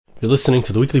You're listening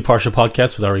to the weekly Parsha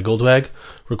podcast with Ari Goldwag,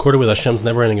 recorded with Hashem's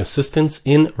never-ending assistance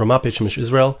in Ramat Beit Shemesh,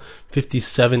 Israel,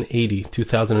 5780,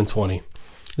 2020.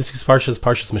 This week's Parsha is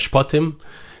Parshas Mishpatim,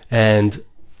 and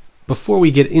before we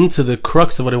get into the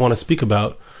crux of what I want to speak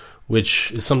about,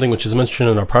 which is something which is mentioned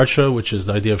in our Parsha, which is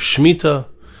the idea of Shemitah,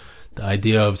 the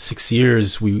idea of 6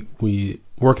 years we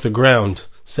work the ground,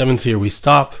 7th year we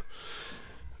stop,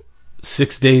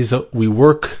 6 days we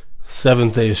work,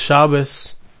 7th day is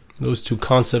Shabbos. Those two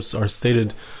concepts are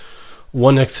stated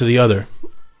one next to the other.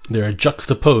 They are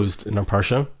juxtaposed in our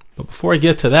Parsha. But before I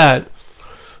get to that,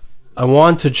 I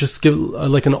want to just give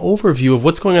like an overview of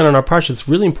what's going on in our Parsha. It's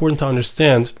really important to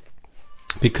understand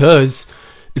because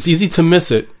it's easy to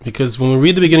miss it. Because when we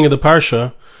read the beginning of the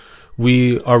Parsha,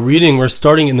 we're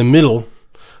starting in the middle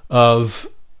of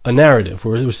a narrative.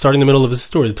 We're starting in the middle of a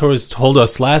story. The Torah has told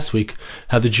us last week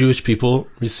how the Jewish people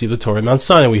received the Torah at Mount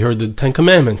Sinai. We heard the Ten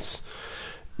Commandments.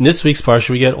 In this week's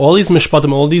Parsha, we get all these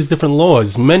mishpatim, all these different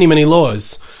laws, many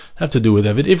laws, have to do with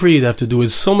Eved Ivri, have to do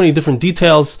with so many different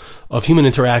details of human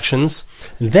interactions.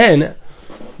 And then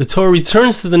the Torah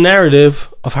returns to the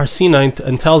narrative of Har Sinai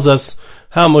and tells us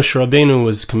how Moshe Rabbeinu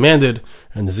was commanded,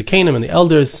 and the Zikanim and the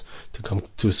elders, to come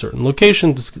to a certain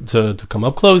location, to come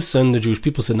up close, and the Jewish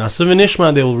people said, Nasa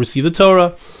v'nishma, they will receive the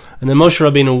Torah. And then Moshe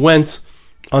Rabbeinu went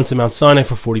onto Mount Sinai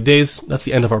for 40 days. That's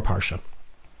the end of our Parsha.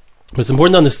 But it's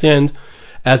important to understand,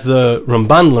 as the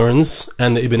Ramban learns,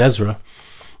 and the Ibn Ezra,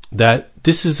 that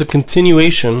this is a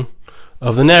continuation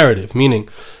of the narrative, meaning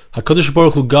HaKadosh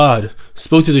Baruch Hu, God,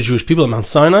 spoke to the Jewish people at Mount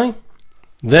Sinai,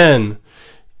 then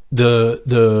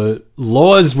the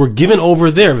laws were given over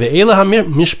there. Ve'ela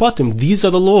ha-mishpatim, these are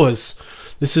the laws.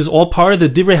 This is all part of the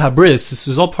Divrei Habris, this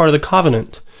is all part of the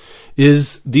covenant,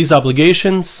 is these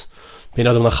obligations, Ben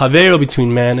Adam LaChavero,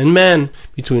 between man and man,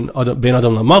 between Ben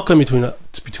Adam LaMalkam,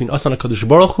 between us and HaKadosh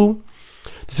Baruch Hu.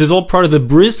 This is all part of the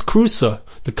Bris Krusa,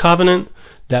 the covenant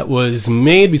that was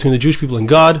made between the Jewish people and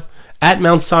God at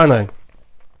Mount Sinai.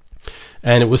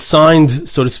 And it was signed,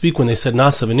 so to speak, when they said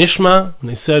Nasa v'nishma, when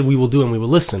they said we will do and we will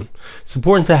listen. It's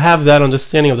important to have that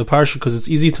understanding of the Parsha because it's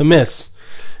easy to miss.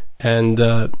 And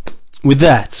with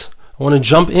that, I want to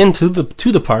jump into the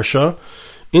Parsha,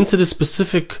 into the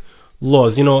specific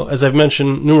laws. You know, as I've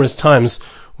mentioned numerous times,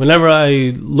 whenever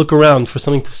I look around for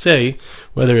something to say,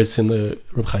 whether it's in the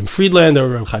Reb Chaim Friedland or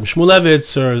Reb Chaim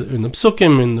Shmulevitz or in the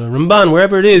Psukim, in the Ramban,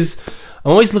 wherever it is,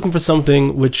 I'm always looking for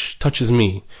something which touches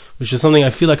me, which is something I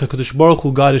feel like HaKadosh Baruch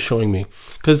Hu, God, is showing me.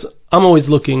 Because I'm always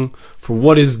looking for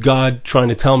what is God trying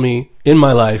to tell me in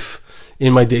my life,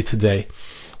 in my day-to-day.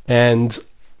 And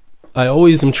I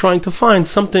always am trying to find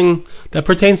something that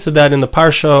pertains to that in the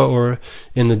Parsha or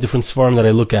in the different Sfarim that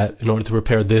I look at in order to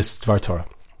prepare this Dvar Torah.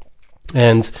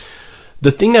 And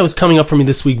the thing that was coming up for me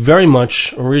this week very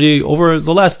much, already over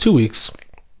the last 2 weeks,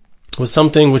 was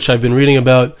something which I've been reading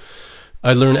about.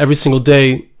 I learn every single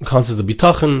day the concept of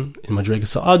Bitachon in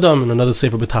Madregas Adam and another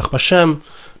Sefer B'tach B'Shem.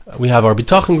 We have our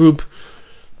Bitachon group.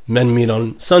 Men meet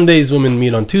on Sundays, women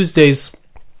meet on Tuesdays.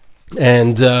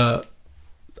 And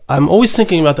I'm always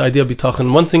thinking about the idea of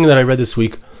Bitachon. One thing that I read this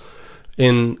week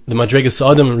in the Madregas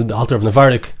Adam, the Alter of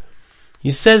Navardik, he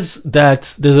says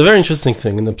that there's a very interesting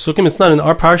thing. In the Psukim, it's not in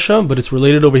our Parsha, but it's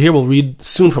related over here. We'll read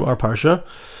soon from our Parsha.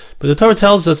 But the Torah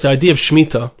tells us the idea of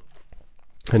Shemitah.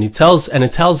 And it tells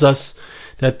us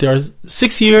that there are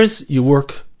 6 years you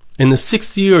work. In the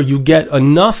 6th year, you get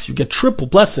enough, you get triple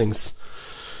blessings.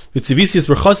 Vitzivisius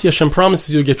Berchasi, Hashem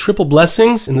promises you get triple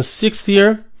blessings in the 6th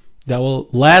year that will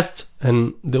last,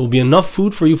 and there will be enough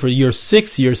food for you for year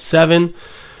 6, year 7,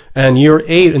 and year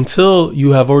 8 until you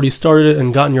have already started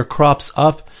and gotten your crops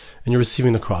up and you're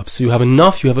receiving the crops. So you have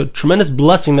enough, you have a tremendous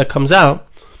blessing that comes out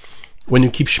when you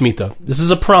keep Shemitah. This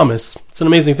is a promise. It's an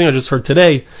amazing thing I just heard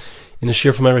today in a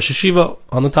shir from my Rosh Yeshiva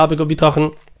on the topic of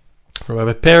Bitachon from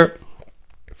Rabbi Per,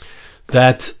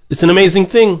 that it's an amazing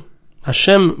thing.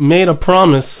 Hashem made a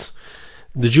promise.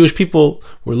 The Jewish people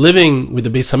were living with the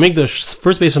Beis HaMikdash,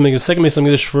 first Beis HaMikdash, second Beis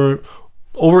HaMikdash, for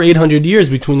over 800 years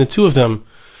between the two of them.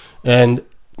 And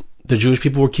the Jewish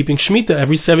people were keeping Shemitah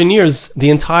every 7 years. The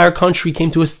entire country came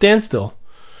to a standstill.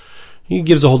 He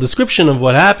gives a whole description of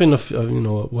what happened,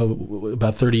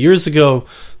 about 30 years ago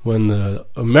when the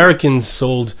Americans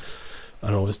sold, it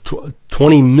was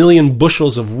 20 million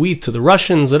bushels of wheat to the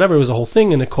Russians, whatever. It was a whole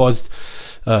thing, and it caused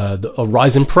a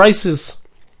rise in prices.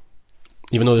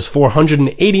 Even though there's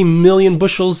 480 million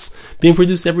bushels being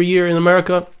produced every year in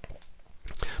America.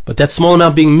 But that small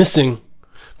amount being missing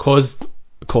caused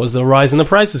a rise in the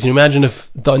prices. Can you imagine if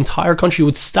the entire country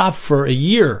would stop for a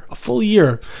year, a full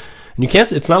year? And you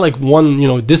can't, it's not like one,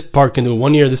 this part can do it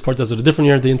one year, this part does it a different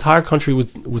year. The entire country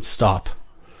would stop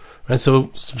Right?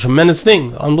 So it's a tremendous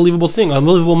thing, unbelievable thing,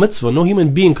 unbelievable mitzvah. No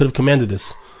human being could have commanded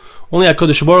this. Only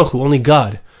HaKadosh Baruch Hu, only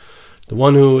God, the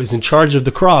one who is in charge of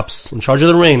the crops, in charge of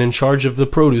the rain, in charge of the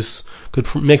produce,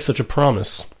 could make such a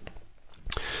promise.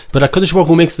 But HaKadosh Baruch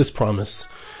Hu makes this promise.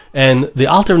 And the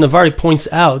Alter Navardik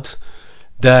points out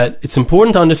that it's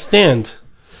important to understand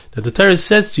that the Torah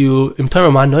says to you, if you're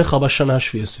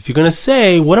going to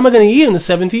say, what am I going to eat in the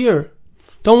 7th year?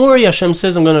 Don't worry, Hashem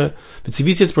says, I'm going to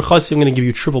give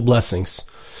you triple blessings.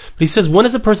 But he says, when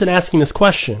is the person asking this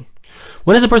question?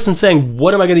 When is the person saying,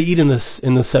 what am I going to eat in the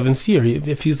 7th year?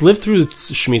 If he's lived through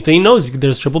Shemitah, he knows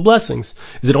there's triple blessings.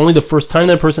 Is it only the first time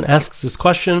that a person asks this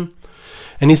question?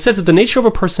 And he says that the nature of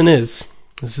a person is,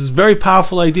 this is a very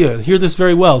powerful idea. Hear this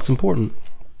very well, it's important.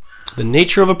 The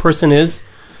nature of a person is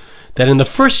that in the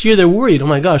first year they're worried, oh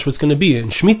my gosh, what's going to be? In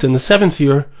Shemitah, in the 7th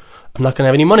year, I'm not going to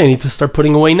have any money. I need to start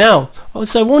putting away now. Oh,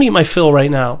 so I won't eat my fill right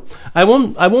now. I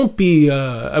won't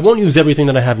use everything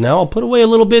that I have now. I'll put away a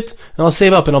little bit and I'll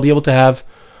save up and I'll be able to have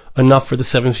enough for the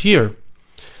 7th year.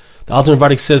 The Alter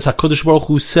Navardik says, HaKadosh Baruch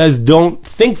Hu says, don't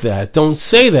think that. Don't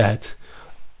say that.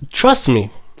 Trust me.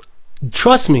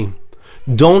 Trust me.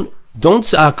 Don't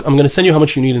say, I'm going to send you how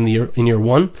much you need in year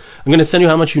 1. I'm going to send you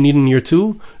how much you need in year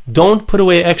 2. Don't put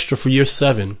away extra for year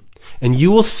 7. And you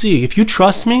will see, if you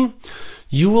trust me,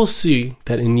 you will see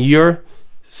that in year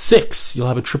 6, you'll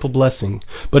have a triple blessing.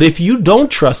 But if you don't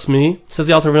trust me, says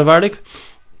the Alter Navardik,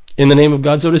 in the name of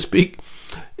God, so to speak,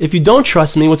 if you don't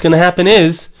trust me, what's going to happen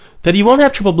is that you won't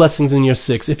have triple blessings in year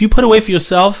 6. If you put away for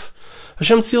yourself,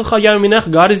 Hashem tzilcha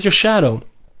yaminech, God is your shadow.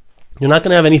 You're not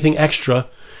going to have anything extra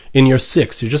in year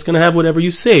 6. You're just going to have whatever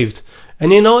you saved.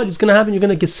 And you know what? It's going to happen. You're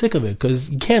going to get sick of it because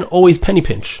you can't always penny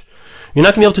pinch. You're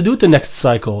not going to be able to do it the next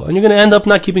cycle. And you're going to end up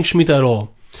not keeping Shemitah at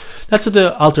all. That's what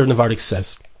the Alter Navardik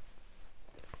says.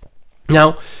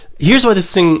 Now, here's why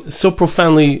this thing so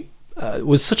profoundly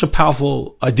was such a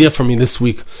powerful idea for me this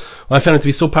week. Well, I found it to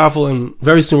be so powerful, and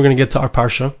very soon we're going to get to our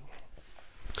Parsha.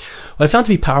 What I found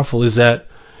to be powerful is that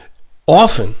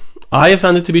often, I have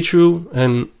found it to be true,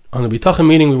 and on the Bitachon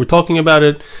meeting we were talking about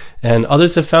it, and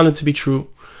others have found it to be true,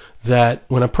 that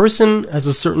when a person has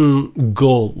a certain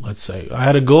goal, let's say, I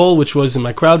had a goal which was in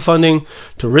my crowdfunding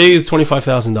to raise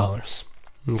 $25,000.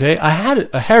 Okay, I had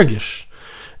a hergish,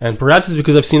 and perhaps it's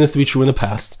because I've seen this to be true in the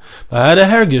past. But I had a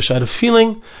hergish, I had a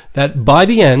feeling that by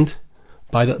the end,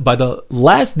 by the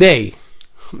last day,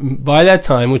 by that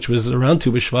time, which was around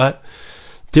Tu B'Shvat,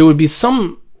 there would be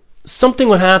something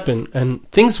would happen, and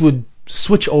things would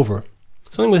switch over.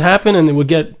 Something would happen, and it would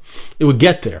get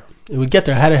there. It would get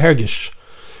there. I had a hergish,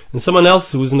 and someone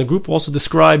else who was in the group also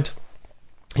described,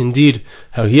 indeed,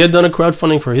 how he had done a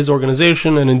crowdfunding for his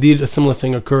organization, and indeed a similar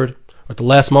thing occurred at the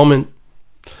last moment.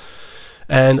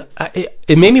 And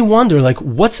it made me wonder, like,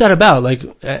 what's that about? Like,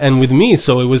 and with me,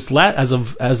 so it was as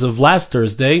of last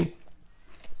Thursday,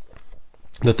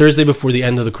 the Thursday before the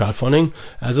end of the crowdfunding,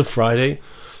 as of Friday.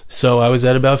 So I was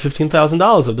at about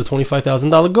 $15,000 of the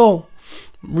 $25,000 goal.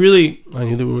 Really, I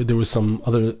knew there was some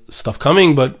other stuff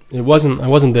coming, but I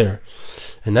wasn't there.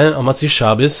 And then on Motzei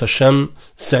Shabbos, Hashem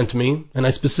sent me, and I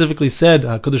specifically said,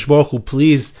 HaKadosh Baruch Hu,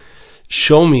 please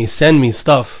show me, send me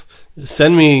stuff.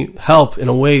 Send me help in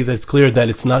a way that's clear that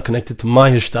it's not connected to my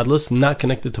hishtadlus, not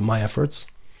connected to my efforts.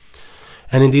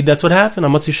 And indeed, that's what happened.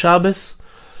 On Motzei Shabbos,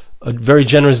 a very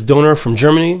generous donor from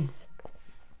Germany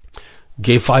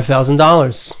gave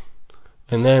 $5,000.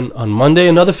 And then on Monday,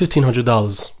 another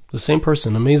 $1,500. The same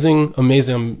person. Amazing,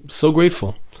 amazing. I'm so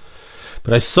grateful.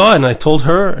 But I saw it, and I told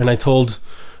her, and I told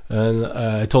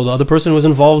the other person who was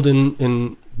involved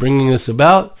in bringing this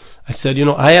about. I said,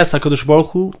 I asked HaKadosh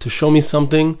Baruch Hu to show me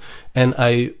something, and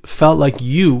I felt like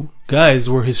you guys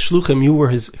were his shluchim, you were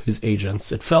his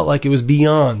agents. It felt like it was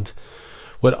beyond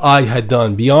what I had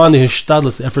done, beyond the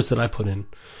hishtadlus efforts that I put in.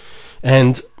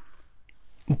 And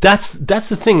that's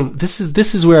the thing. This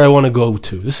is where I want to go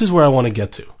to. This is where I want to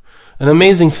get to. An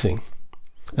amazing thing.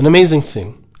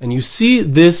 And you see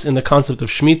this in the concept of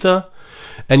Shemitah,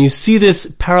 and you see this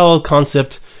parallel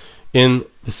concept in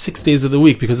the 6 days of the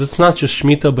week, because it's not just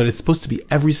Shemitah, but it's supposed to be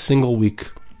every single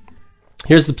week.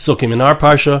 Here's the psukim in our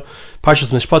Parsha,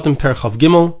 Parshas Mishpatim, Perek Chav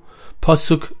Gimel,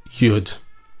 Pasuk Yud.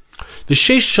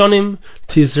 V'sheish shonim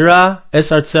tizra es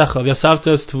artzecha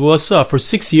v'yasavta es tevuasa. For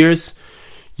 6 years,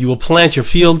 you will plant your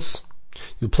fields,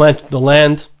 you'll plant the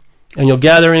land, and you'll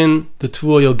gather in the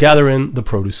tevuah, you'll gather in the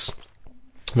produce.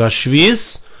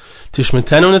 V'ashvius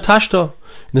tishmetenu netashto.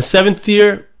 In the 7th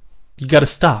year, you got to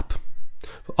stop.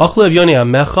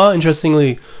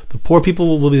 Interestingly, the poor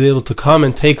people will be able to come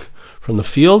and take from the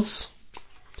fields.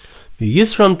 Whatever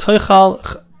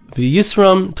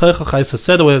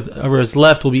is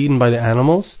left will be eaten by the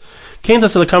animals.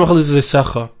 This is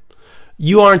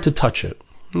you aren't to touch it.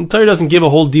 And the Torah doesn't give a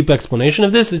whole deep explanation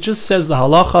of this. It just says the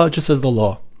halacha, it just says the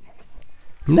law.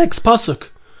 Next pasuk.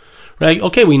 Right?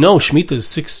 Okay, we know Shemitah is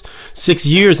six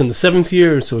years in the 7th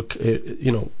year, so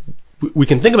we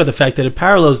can think about the fact that it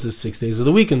parallels the 6 days of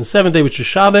the week and the 7th day, which is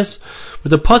Shabbos. But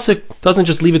the pasuk doesn't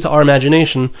just leave it to our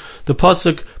imagination. The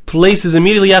pasuk places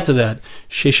immediately after that,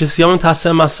 Sheishis yomim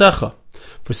taseh masecha.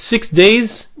 For 6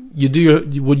 days, you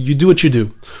do what you do.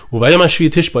 Uvayom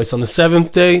hashvi tishbais, on the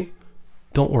 7th day,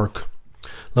 don't work.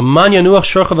 Laman yanuach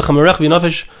shorcha v'chamerech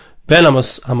v'nafesh ben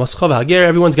hamoscha v'hager.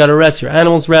 Everyone's got to rest. Your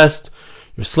animals rest.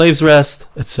 Your slaves rest,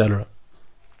 etc.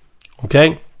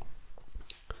 Okay?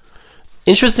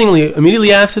 Interestingly,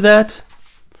 immediately after that,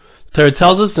 the Torah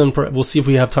tells us, and we'll see if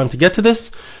we have time to get to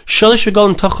this, Shalish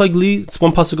regalim tachag li, it's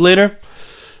one pasuk later,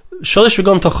 Shalish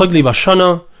regalim tachag li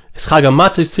b'shana, es chag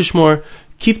hamatzos tishmor,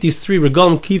 keep these 3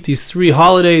 regalim, keep these 3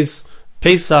 holidays,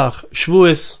 Pesach,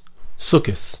 Shavuos,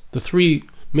 Sukkot, the 3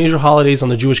 major holidays on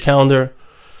the Jewish calendar.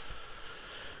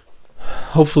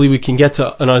 Hopefully we can get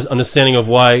to an understanding of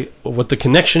what the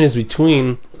connection is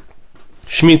between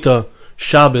Shemitah,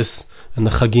 Shabbos, and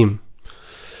the Chagim.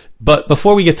 But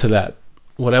before we get to that,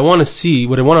 what I want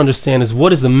to understand is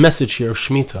what is the message here of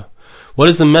Shemitah? What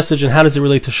is the message and how does it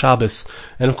relate to Shabbos?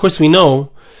 And of course we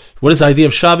know, what is the idea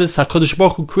of Shabbos? HaKadosh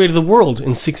Baruch Hu created the world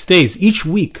in 6 days. Each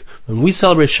week, when we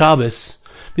celebrate Shabbos,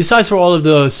 besides for all of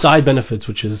the side benefits,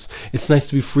 which is, it's nice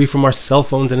to be free from our cell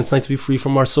phones, and it's nice to be free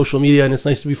from our social media, and it's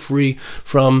nice to be free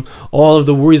from all of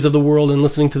the worries of the world and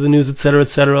listening to the news,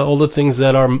 etc., all the things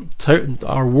that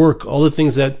are work, all the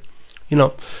things that,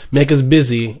 make us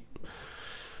busy.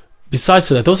 Besides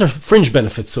for that, those are fringe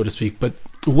benefits, so to speak. But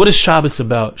what is Shabbos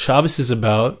about? Shabbos is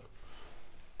about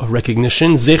a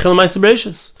recognition, Zeichel Ma'aseh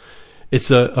Bereishis.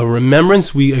 It's a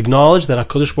remembrance. We acknowledge that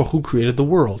HaKadosh Baruch Hu created the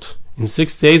world in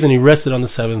 6 days, and he rested on the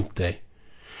 7th day.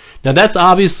 Now that's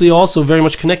obviously also very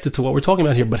much connected to what we're talking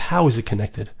about here, but how is it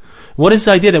connected? What is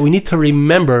the idea that we need to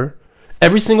remember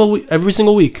every single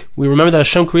week? We remember that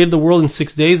Hashem created the world in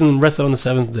 6 days and rested on the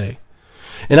 7th day.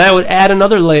 And I would add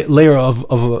another layer of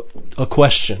a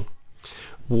question.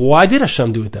 Why did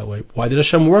Hashem do it that way? Why did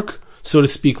Hashem work, so to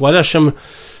speak? Why did Hashem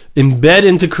embed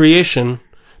into creation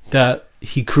that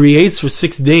he creates for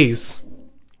 6 days,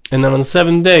 and then on the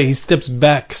 7th day, he steps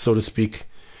back, so to speak,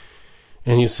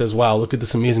 and he says, wow, look at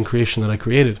this amazing creation that I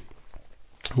created.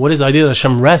 What is the idea that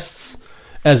Hashem rests,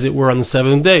 as it were, on the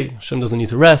 7th day? Hashem doesn't need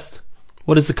to rest.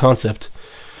 What is the concept?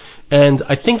 And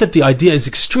I think that the idea is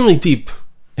extremely deep,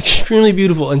 extremely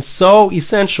beautiful, and so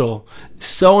essential,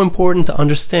 so important to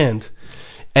understand.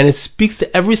 And it speaks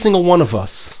to every single one of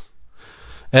us.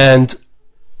 And,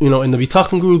 in the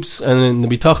Bitachon groups and in the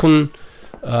Bitachon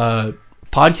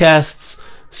podcasts,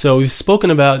 so we've spoken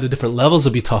about the different levels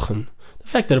of Bitachon. The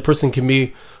fact that a person can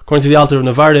be, according to the Alter of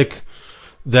Navardik,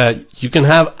 that you can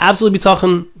have absolute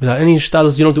Bitachon without any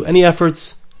shtadlus, you don't do any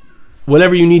efforts.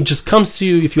 Whatever you need just comes to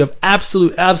you if you have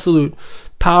absolute,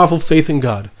 powerful faith in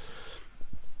God.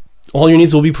 All your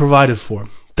needs will be provided for.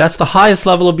 That's the highest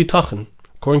level of Bitachon.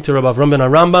 According to Rabbi Avram ben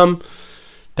Arambam,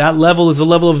 that level is the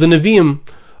level of the Nevi'im,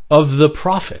 of the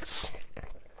prophets.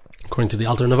 According to the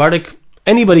Alter Navardik,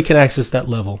 anybody can access that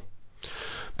level.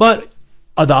 But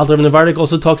the Alter Navardik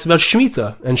also talks about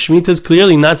Shemitah, and Shemitah is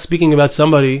clearly not speaking about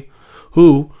somebody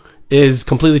who is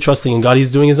completely trusting in God.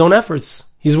 He's doing his own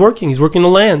efforts. He's working the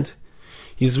land.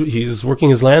 He's working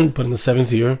his land, but in the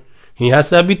 7th year, he has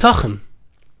to have Bitachon.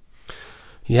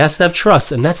 He has to have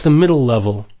trust, and that's the middle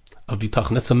level of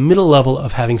Bitachon. That's the middle level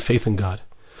of having faith in God.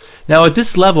 Now, at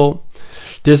this level,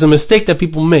 there's a mistake that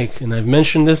people make, and I've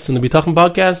mentioned this in the Bitachon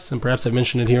podcast, and perhaps I've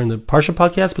mentioned it here in the Parsha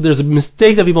podcast, but there's a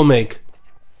mistake that people make.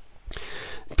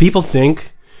 People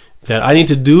think that I need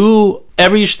to do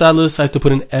every ishtadlus, I have to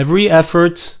put in every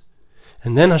effort,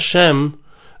 and then Hashem,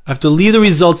 I have to leave the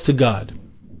results to God.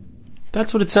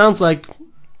 That's what it sounds like.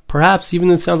 Perhaps even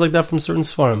it sounds like that from certain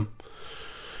Sfarim.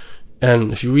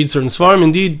 And if you read certain Sfarim,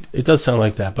 indeed, it does sound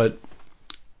like that. But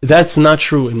that's not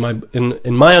true in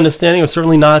my understanding, or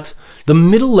certainly not. The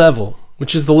middle level,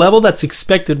 which is the level that's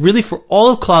expected really for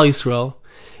all of Klal Yisrael,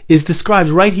 is described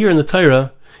right here in the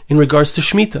Torah in regards to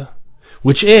Shemitah,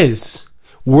 which is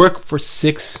work for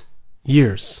 6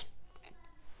 years.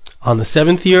 On the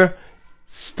 7th year,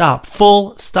 stop,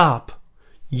 full stop.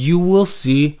 You will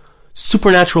see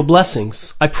supernatural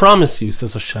blessings. I promise you,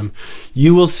 says Hashem,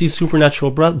 you will see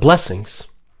supernatural blessings.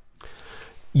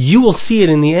 You will see it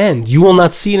in the end. You will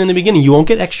not see it in the beginning. You won't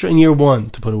get extra in year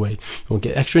 1 to put away. You won't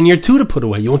get extra in year 2 to put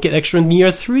away. You won't get extra in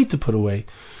year 3 to put away.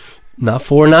 Not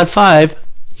 4, not 5.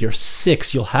 Year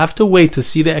 6. You'll have to wait to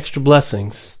see the extra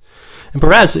blessings. And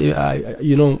perhaps,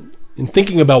 in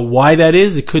thinking about why that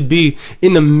is, it could be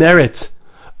in the merit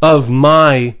of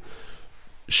my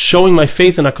showing my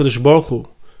faith in HaKadosh Baruch Hu,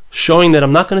 showing that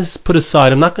I'm not going to put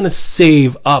aside, I'm not going to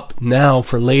save up now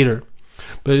for later,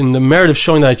 but in the merit of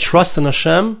showing that I trust in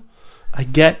Hashem, I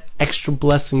get extra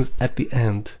blessings at the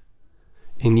end.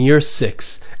 In year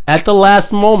 6, at the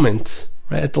last moment,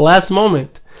 right? At the last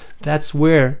moment, that's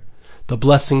where the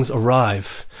blessings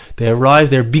arrive. They arrive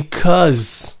there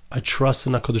because I trust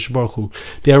in HaKadosh Baruch Hu.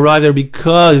 They arrive there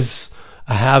because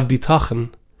I have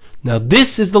bitachon. Now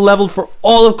this is the level for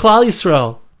all of Klal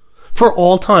Yisrael, for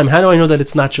all time. How do I know that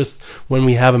it's not just when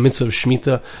we have a mitzvah of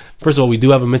Shemitah? First of all, we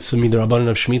do have a mitzvah midrabanan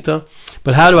of Shemitah,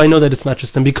 but how do I know that it's not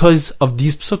just them? Because of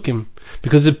these psukim,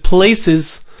 because it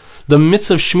places the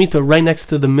mitzvah of Shemitah right next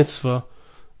to the mitzvah,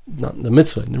 not the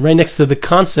mitzvah, right next to the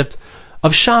concept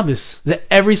of Shabbos, that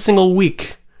every single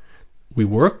week we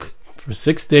work for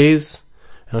 6 days,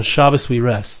 and on Shabbos we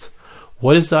rest.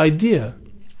 What is the idea?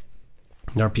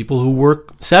 There are people who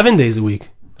work 7 days a week.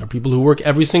 There are people who work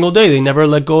every single day. They never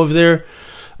let go of their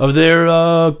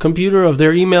computer, of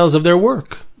their emails, of their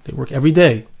work. They work every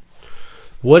day.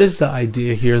 What is the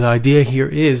idea here? The idea here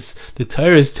is the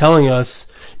Torah is telling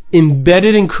us,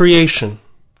 embedded in creation,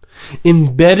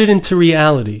 embedded into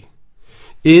reality,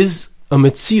 is a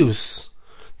metzius,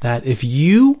 that if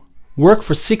you work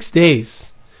for 6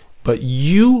 days, but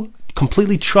you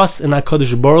completely trust in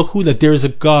HaKadosh Baruch Hu, that there is a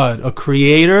God, a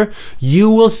creator, you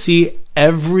will see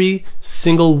every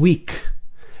single week,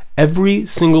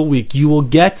 you will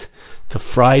get to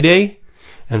Friday,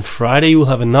 and Friday you will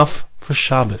have enough for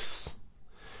Shabbos.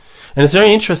 And it's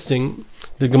very interesting,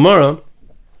 there's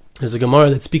a Gemara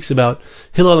that speaks about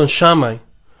Hillel and Shammai,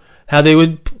 how they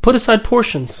would put aside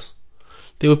portions.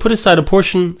 They would put aside a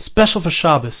portion special for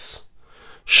Shabbos.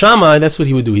 Shammai, that's what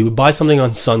he would do. He would buy something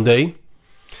on Sunday,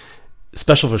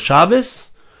 special for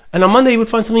Shabbos, and on Monday he would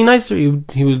find something nicer. He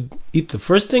would eat the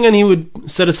first thing and he would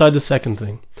set aside the second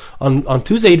thing. On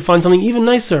Tuesday he'd find something even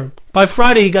nicer. By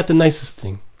Friday he got the nicest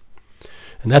thing.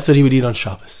 And that's what he would eat on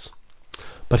Shabbos.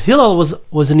 But Hillel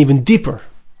was an even deeper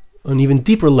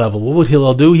level. What would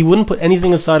Hillel do? He wouldn't put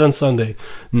anything aside on Sunday.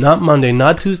 Not Monday,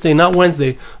 not Tuesday, not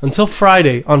Wednesday, until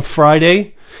Friday. On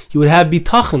Friday, he would have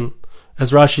bitachon.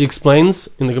 As Rashi explains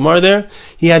in the Gemara there,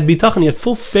 he had bitachon, he had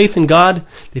full faith in God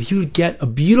that he would get a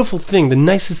beautiful thing, the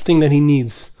nicest thing that he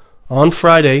needs on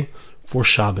Friday for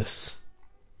Shabbos.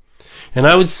 And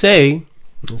I would say,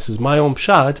 this is my own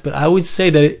pshat, but I would say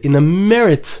that in the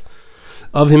merit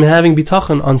of him having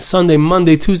bitachon on Sunday,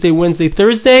 Monday, Tuesday, Wednesday,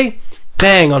 Thursday,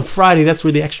 bang, on Friday, that's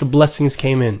where the extra blessings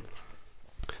came in.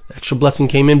 The extra blessing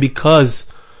came in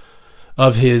because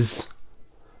of his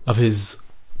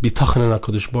bitachon in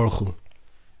HaKadosh Baruch Hu.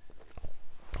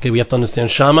 Okay, we have to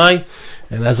understand Shammai,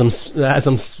 and as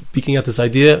I'm speaking at this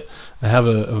idea, I have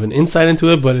an insight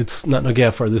into it, but it's not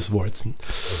nagea for this word.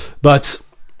 But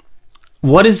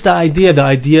what is the idea? The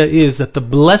idea is that the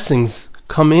blessings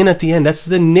come in at the end. That's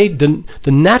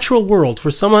the natural world for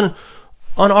someone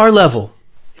on our level.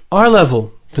 Our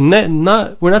level. We're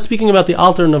not speaking about the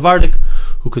Alter Navardik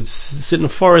who could sit in a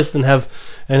forest and have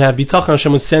bitachon.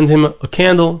 Hashem would send him a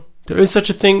candle. There is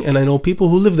such a thing, and I know people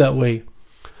who live that way.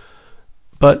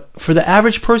 But for the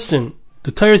average person,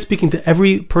 the Torah is speaking to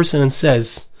every person and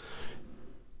says,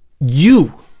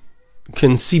 you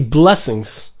can see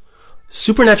blessings,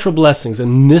 supernatural blessings,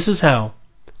 and this is how,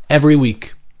 every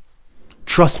week.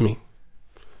 Trust me.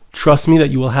 Trust me that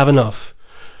you will have enough.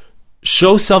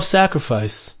 Show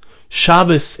self-sacrifice.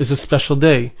 Shabbos is a special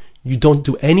day. You don't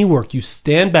do any work. You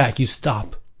stand back. You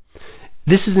stop.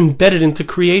 This is embedded into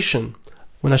creation.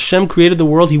 When Hashem created the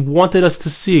world, He wanted us to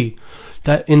see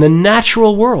that in the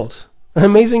natural world, an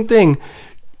amazing thing,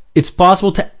 it's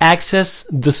possible to access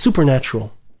the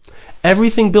supernatural.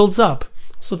 Everything builds up.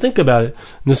 So think about it.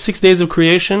 In the 6 days of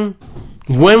creation,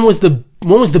 when was the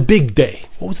big day?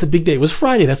 What was the big day? It was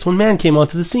Friday. That's when man came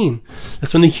onto the scene.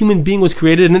 That's when the human being was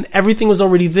created, and then everything was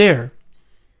already there.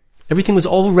 Everything was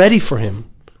all ready for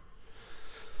him.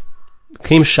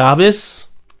 Came Shabbos,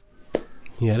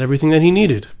 he had everything that he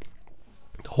needed.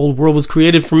 The whole world was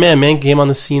created for man. Man came on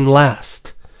the scene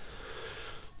last.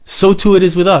 So too it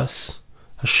is with us.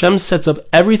 Hashem sets up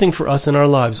everything for us in our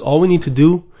lives. All we need to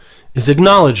do is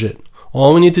acknowledge it.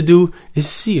 All we need to do is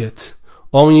see it.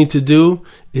 All we need to do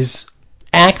is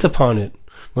act upon it.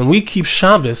 When we keep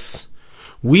Shabbos,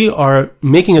 we are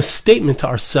making a statement to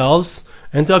ourselves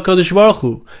and to HaKadosh Baruch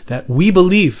Hu that we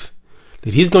believe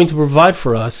that He's going to provide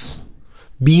for us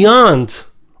beyond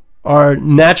our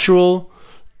natural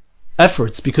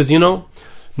efforts. Because,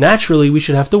 naturally we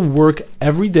should have to work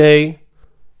every day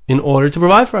in order to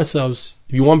provide for ourselves.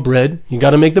 If you want bread, you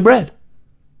got to make the bread.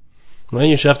 Right?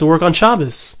 You should have to work on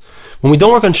Shabbos. When we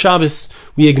don't work on Shabbos,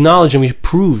 we acknowledge and we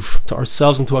prove to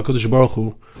ourselves and to HaKadosh Baruch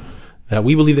Hu that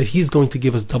we believe that He's going to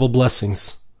give us double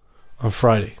blessings on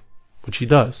Friday, which He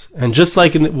does. And just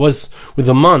like it was with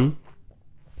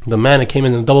the manna came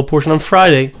in a double portion on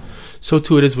Friday, so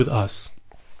too it is with us.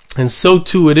 And so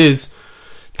too it is,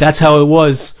 that's how it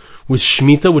was with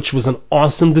Shemitah, which was an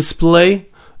awesome display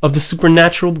of the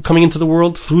supernatural coming into the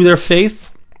world through their faith.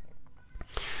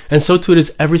 And so too it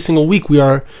is every single week. We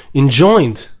are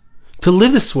enjoined to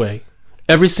live this way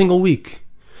every single week.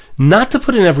 Not to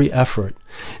put in every effort,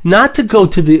 not to go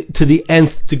to the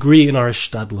nth degree in our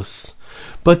hishtadlus,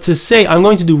 but to say, I'm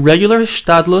going to do regular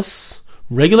hishtadlus,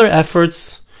 regular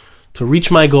efforts to reach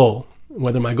my goal.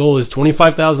 Whether my goal is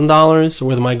 $25,000 or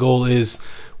whether my goal is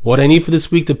what I need for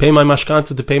this week to pay my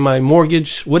mashkanta, to pay my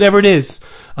mortgage, whatever it is,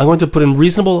 I'm going to put in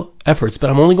reasonable efforts, but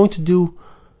I'm only going to do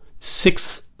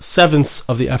 6/7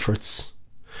 of the efforts.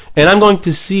 And I'm going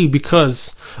to see,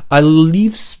 because I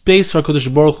leave space for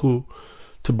HaKadosh Baruch Hu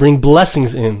to bring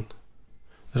blessings in,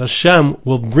 that Hashem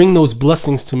will bring those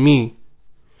blessings to me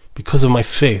because of my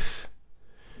faith.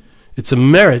 It's a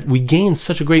merit. We gain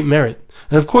such a great merit.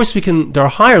 And of course there are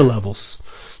higher levels.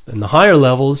 And the higher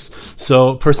levels, so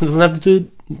a person doesn't have to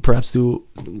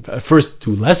at first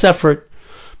do less effort,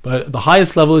 but the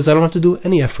highest level is I don't have to do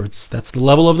any efforts. That's the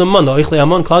level of the man. Klal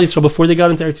Yisrael, before they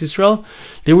got into Eretz Yisrael,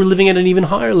 they were living at an even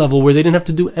higher level where they didn't have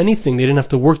to do anything. They didn't have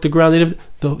to work the ground.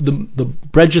 The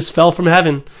bread just fell from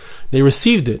heaven. They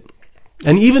received it.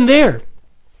 And even there,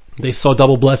 they saw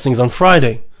double blessings on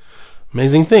Friday.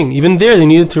 Amazing thing. Even there, they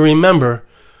needed to remember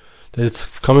that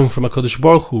it's coming from HaKadosh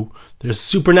Baruch Hu. There's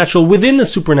supernatural within the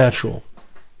supernatural.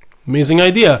 Amazing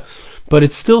idea. But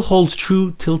it still holds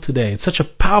true till today. It's such a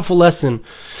powerful lesson.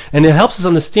 And it helps us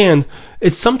understand.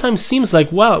 It sometimes seems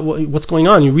like, wow, what's going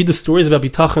on? You read the stories about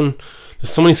Bitachon. There's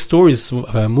so many stories of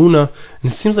Amunah.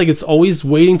 And it seems like it's always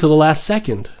waiting till the last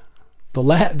second.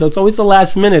 That's always the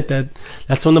last minute.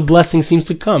 That's when the blessing seems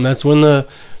to come. That's when the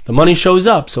money shows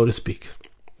up, so to speak.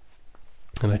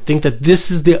 And I think that this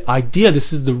is the idea.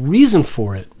 This is the reason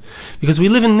for it. Because we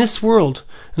live in this world.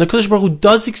 And HaKadosh Baruch Hu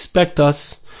does expect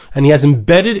us, and He has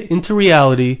embedded into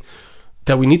reality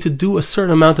that we need to do a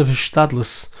certain amount of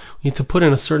hishtadlus. We need to put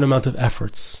in a certain amount of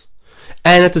efforts.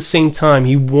 And at the same time,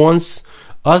 He wants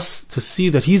us to see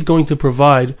that He's going to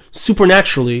provide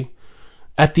supernaturally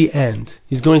at the end.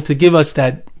 He's going to give us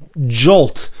that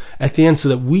jolt at the end so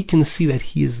that we can see that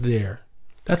He is there.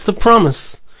 That's the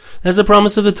promise. That's the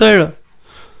promise of the Torah.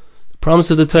 The promise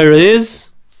of the Torah is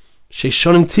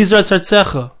Sheishonim tizras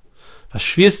artzecha,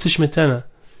 v'shvias tishmetena.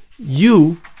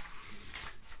 You,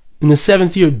 in the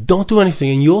 7th year, don't do anything,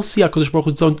 and you'll see HaKadosh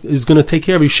Baruch Hu is going to take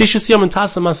care of you. 6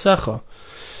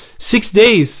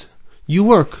 days, you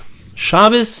work.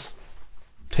 Shabbos,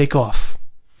 take off.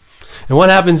 And what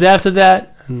happens after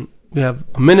that? And we have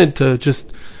a minute to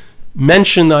just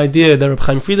mention the idea that Reb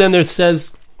Chaim Friedlander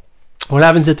says. What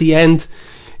happens at the end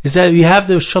is that we have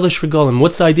the Shalosh Regalim.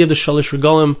 What's the idea of the Shalosh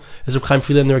Regalim? As Reb Chaim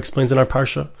Friedlander explains in our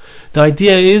parsha, the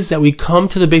idea is that we come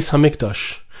to the Beis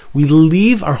Hamikdash. We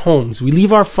leave our homes, we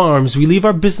leave our farms, we leave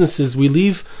our businesses, we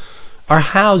leave our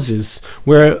houses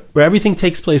where everything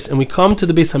takes place, and we come to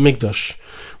the Beis Hamikdash.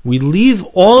 We leave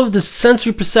all of the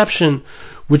sensory perception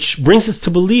which brings us to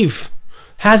believe,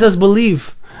 has us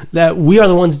believe that we are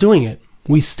the ones doing it.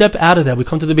 We step out of that. We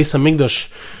come to the Beis Hamikdash,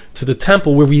 to the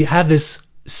temple, where we have this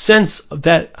sense of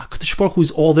that HaKadosh Baruch Hu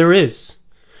is all there is.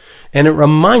 And it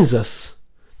reminds us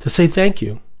to say thank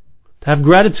you, to have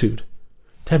gratitude,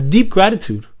 to have deep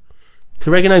gratitude, to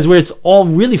recognize where it's all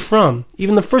really from.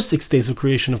 Even the first 6 days of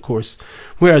creation, of course.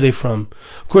 Where are they from?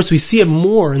 Of course, we see it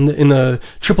more in the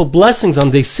triple blessings on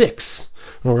day 6,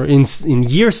 or in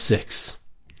year 6.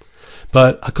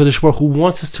 But HaKadosh Baruch Hu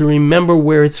wants us to remember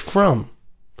where it's from.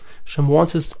 Hashem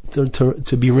wants us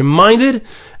to be reminded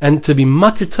and to be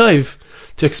makir tov,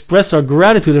 to express our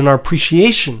gratitude and our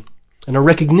appreciation and our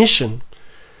recognition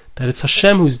that it's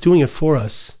Hashem who's doing it for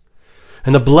us.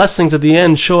 And the blessings at the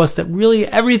end show us that really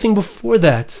everything before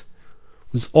that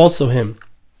was also Him.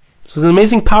 So it's an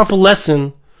amazing, powerful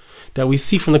lesson that we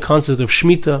see from the concept of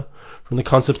Shemitah, from the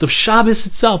concept of Shabbos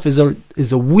itself, is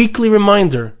a weekly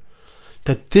reminder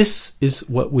that this is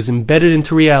what was embedded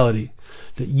into reality.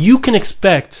 That you can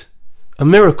expect a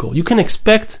miracle. You can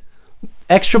expect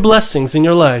extra blessings in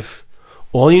your life.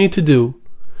 All you need to do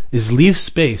is leave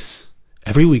space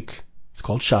every week. It's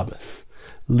called Shabbos.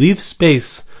 Leave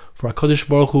space for HaKadosh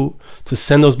Baruch Hu to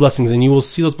send those blessings, and you will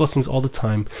see those blessings all the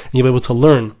time, and you'll be able to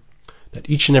learn that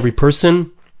each and every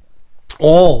person,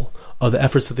 all of the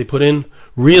efforts that they put in,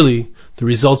 really, the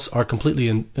results are completely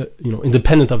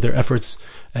independent of their efforts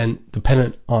and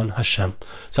dependent on Hashem.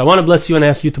 So I want to bless you and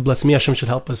ask you to bless me. Hashem should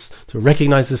help us to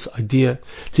recognize this idea,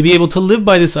 to be able to live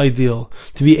by this ideal,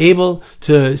 to be able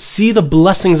to see the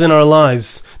blessings in our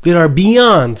lives that are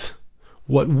beyond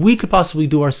what we could possibly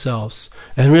do ourselves,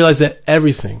 and realize that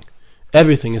everything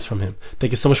is from Him.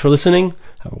 Thank you so much for listening.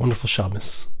 Have a wonderful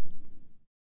Shabbos.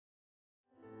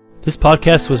 This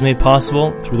podcast was made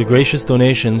possible through the gracious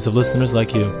donations of listeners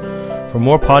like you. For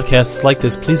more podcasts like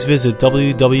this, please visit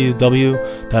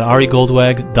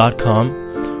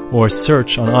www.arigoldwag.com or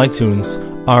search on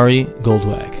iTunes Ari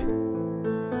Goldwag.